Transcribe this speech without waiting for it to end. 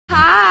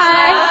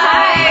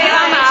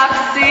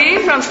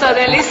from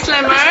Suddenly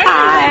Slimmer.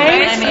 Hi.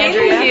 Nice meeting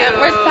you.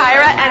 We're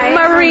Tyra and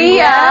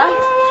Maria.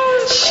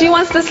 She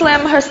wants to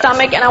slim her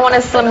stomach, and I want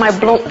to slim my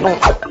bloop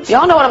bloop.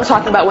 Y'all know what I'm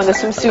talking about when the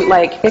swimsuit,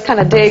 like, it kind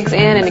of digs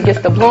in and it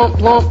gets the bloop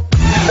bloop.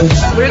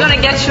 We're going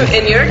to get you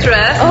in your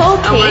dress,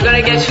 Okay. and we're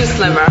going to get you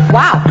slimmer.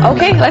 Wow.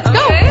 Okay, let's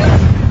go. Okay.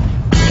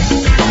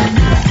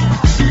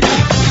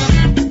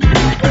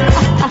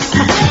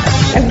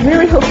 I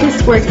really hope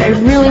this works. I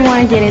really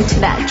want to get into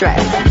that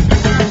dress.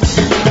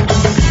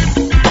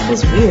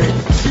 It's weird.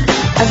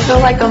 I feel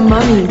like a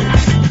mummy.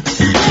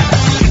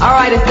 All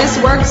right, if this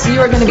works, you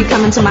are going to be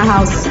coming to my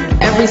house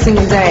every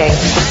single day.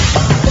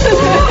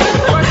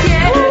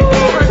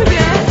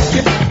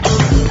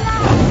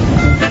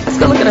 Let's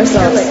go look at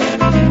ourselves.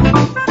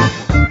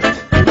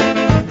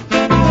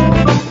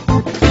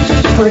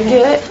 Work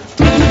it.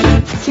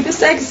 Keep it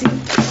sexy.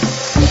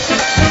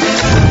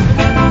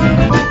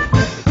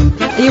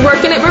 Are you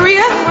working it,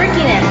 Maria? I'm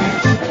working it.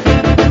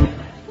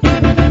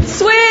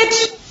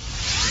 Switch.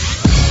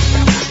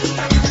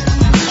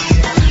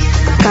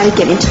 Gotta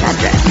get into that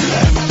dress.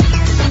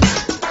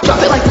 Drop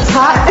it like it's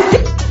hot.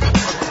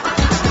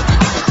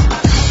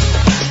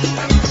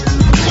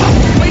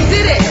 We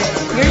did it.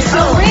 You're so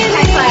really.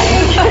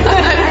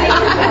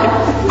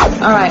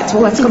 All right, so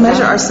let's go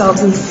measure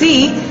ourselves and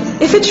see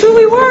if it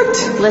truly worked.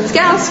 Let's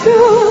go.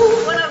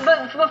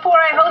 Before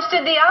I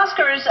hosted the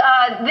Oscars,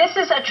 this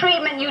is a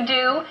treatment you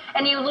do,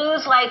 and you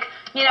lose, like,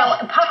 you know,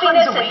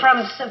 puffiness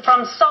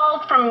from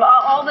salt, from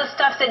all this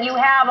stuff that you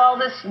have, all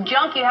this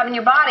junk you have in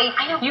your body.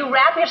 You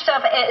wrap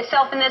yourself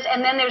in this,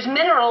 and then there's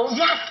minerals.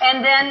 Yes.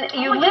 And then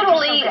you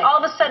literally, all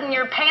of a sudden,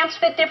 your pants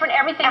fit different,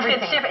 everything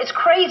fits different. It's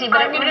crazy,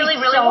 but it really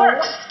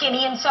works.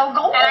 Skinny and so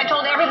gold. And I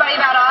told everybody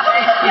about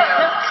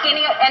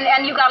skinny,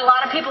 and you got a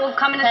lot of people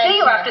coming to see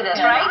you after this,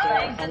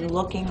 right? And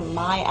looking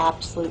my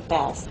absolute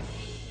best.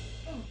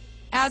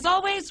 As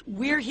always,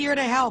 we're here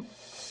to help.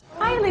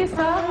 Hi Lisa,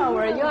 how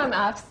are you? I'm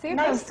Afsi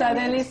from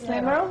Suddenly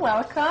Slimmer.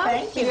 Welcome.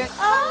 Thank you.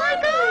 Oh my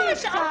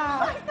gosh! Oh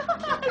my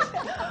gosh!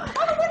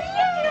 Oh, what are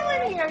you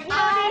doing here? You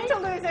don't need to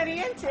lose any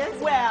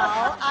inches.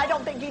 Well, I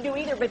don't think you do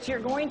either, but you're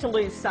going to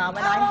lose some,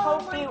 and I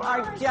hope you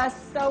are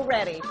just so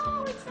ready.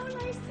 Oh, it's so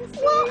nice to see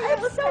you.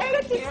 Well, it's so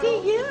good to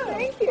see you.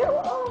 Thank you.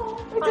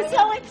 Oh, this is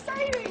so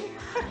exciting.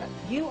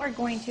 You are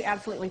going to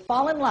absolutely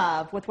fall in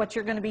love with what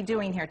you're going to be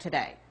doing here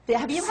today.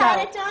 Have you had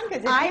it done?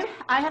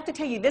 I have to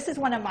tell you, this is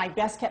one of my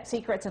best kept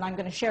secrets, and I'm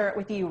going to share it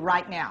with you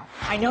right now.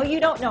 I know you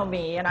don't know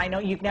me, and I know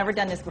you've never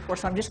done this before,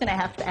 so I'm just going to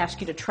have to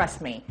ask you to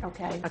trust me.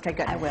 Okay. Okay,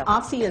 good. I will.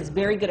 Afsi is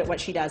very good at what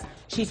she does.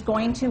 She's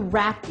going to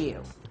wrap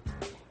you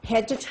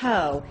head to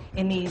toe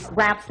in these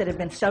wraps that have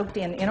been soaked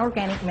in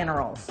inorganic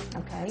minerals.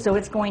 Okay. So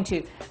it's going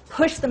to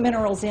push the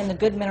minerals in, the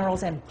good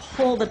minerals, and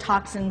pull the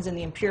toxins and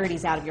the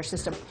impurities out of your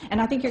system.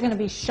 And I think you're going to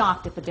be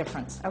shocked at the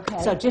difference.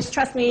 Okay. So just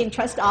trust me and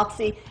trust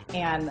Afsi,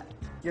 and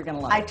you're going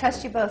to love it. I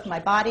trust you both. My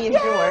body is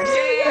yours.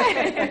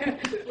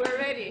 We're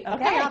ready.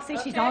 Okay,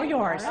 Afsi, she's all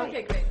yours.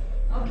 Okay, great.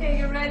 Okay,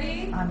 you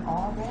ready? I'm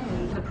all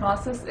ready. The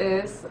process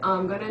is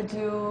I'm going to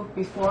do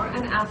before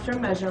and after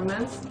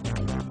measurements.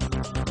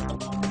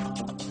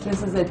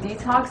 This is a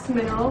detox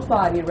mineral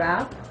body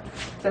wrap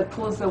that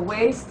pulls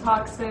away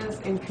toxins,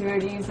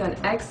 impurities, and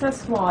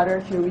excess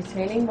water through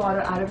retaining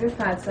water out of your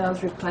fat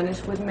cells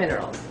replenished with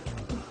minerals.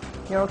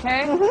 You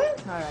okay?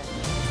 Mm-hmm. All right.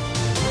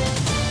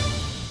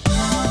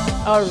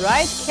 All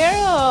right,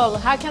 Carol,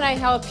 how can I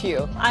help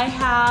you? I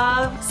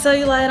have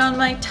cellulite on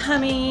my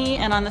tummy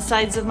and on the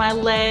sides of my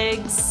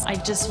legs. I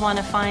just want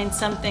to find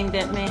something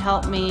that may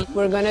help me.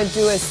 We're going to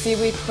do a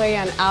seaweed clay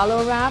and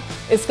aloe wrap.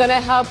 It's going to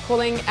help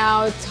pulling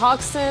out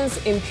toxins,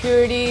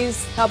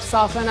 impurities, help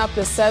soften up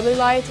the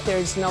cellulite.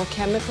 There's no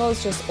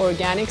chemicals, just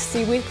organic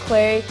seaweed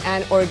clay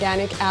and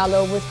organic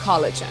aloe with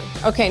collagen.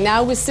 Okay,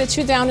 now we sit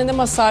you down in the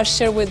massage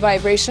chair with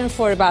vibration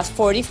for about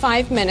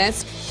 45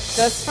 minutes.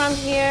 Just from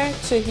here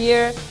to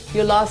here,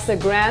 you lost a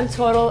grand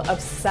total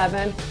of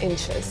 7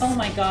 inches. Oh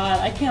my God,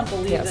 I can't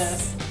believe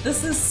Yes. this.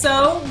 This is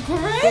so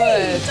great.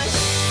 Good.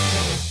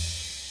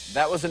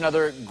 That was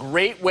another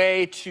great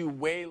way to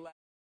weigh less.